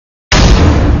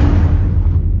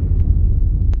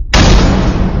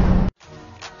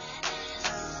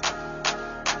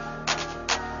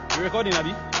You recording, Abby?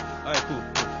 Alright, cool.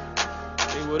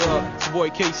 Hey, what up? It's your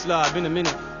boy K-Slide. Been a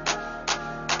minute.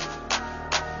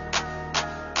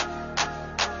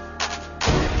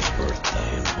 Worth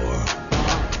dying for.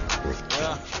 Worth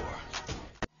killing for.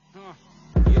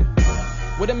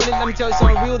 Wait a minute, let me tell you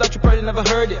something real that you probably never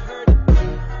heard it.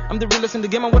 I'm the realest in the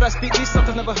game, and what I speak, these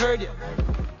suckers never heard it.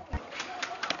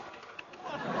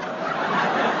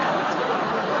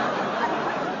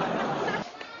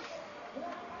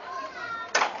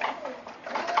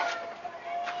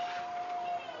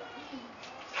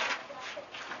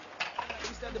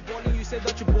 You said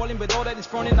that you're balling, but all that is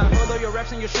fronting. I heard all your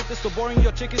raps and your shit is so boring.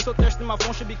 Your chick is so thirsty, my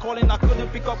phone should be calling. I couldn't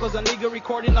pick up cause a nigga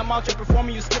recording. I'm out here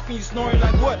performing, you skipping, you snoring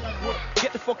like what?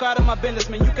 Get the fuck out of my business,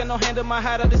 man. You cannot handle my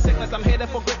heart of the sickness. I'm headed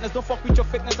for greatness, don't fuck with your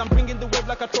fakeness. I'm bringing the wave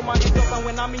like I throw my hands up. And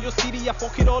when I'm in your city, I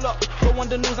fuck it all up. Go on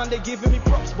the news and they giving me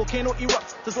props. Volcano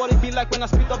erupts, that's what it be like when I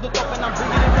spit up the top and I'm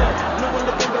bringing it up. No one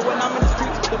the finger when I'm in the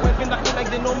streets. The women that feel like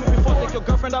they know me before. Take your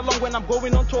girlfriend along when I'm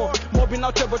going on tour. Mobbing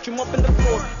out here, but you mopping the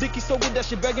floor. Dickie's so good that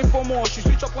she begging for more. She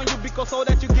switch up on you because all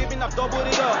that you giving, I've doubled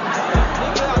it up.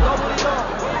 Nigga, I doubled it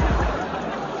up.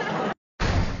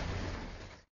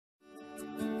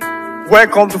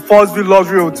 Welcome to Foxville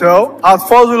Luxury Hotel. At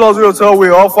Foxville Luxury Hotel, we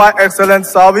offer excellent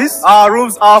service. Our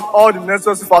rooms have all the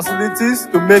necessary facilities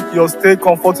to make your stay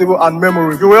comfortable and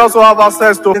memorable. You will also have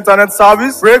access to internet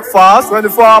service, breakfast,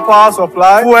 24-hour power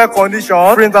supply, full air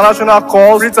condition, free international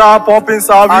calls, free tire pumping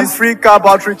service, and free car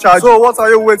battery charge. So what are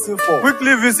you waiting for?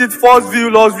 Quickly visit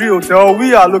Foxville Luxury Hotel.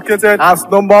 We are located at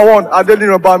number 1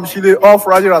 Adeline Mishile off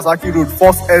Raji Rasaki Road,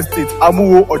 First Estate,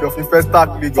 Amuwo, Odofin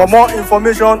Festac, Lagos. For more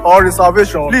information or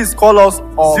reservation, please call us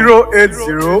on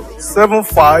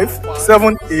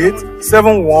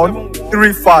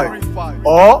 08075787135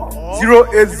 or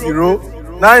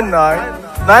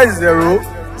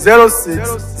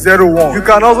 08099900601. You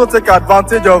can also take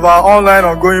advantage of our online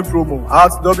ongoing promo at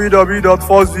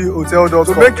www.foxvillehotel.com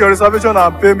to make your reservation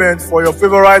and payment for your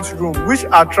favorite room, which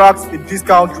attracts a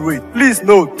discount rate. Please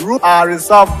note, rooms are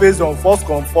reserved based on first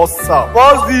come, first serve.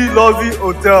 Foxville Luxury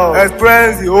Hotel,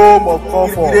 experience the home of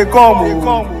comfort. They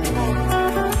come.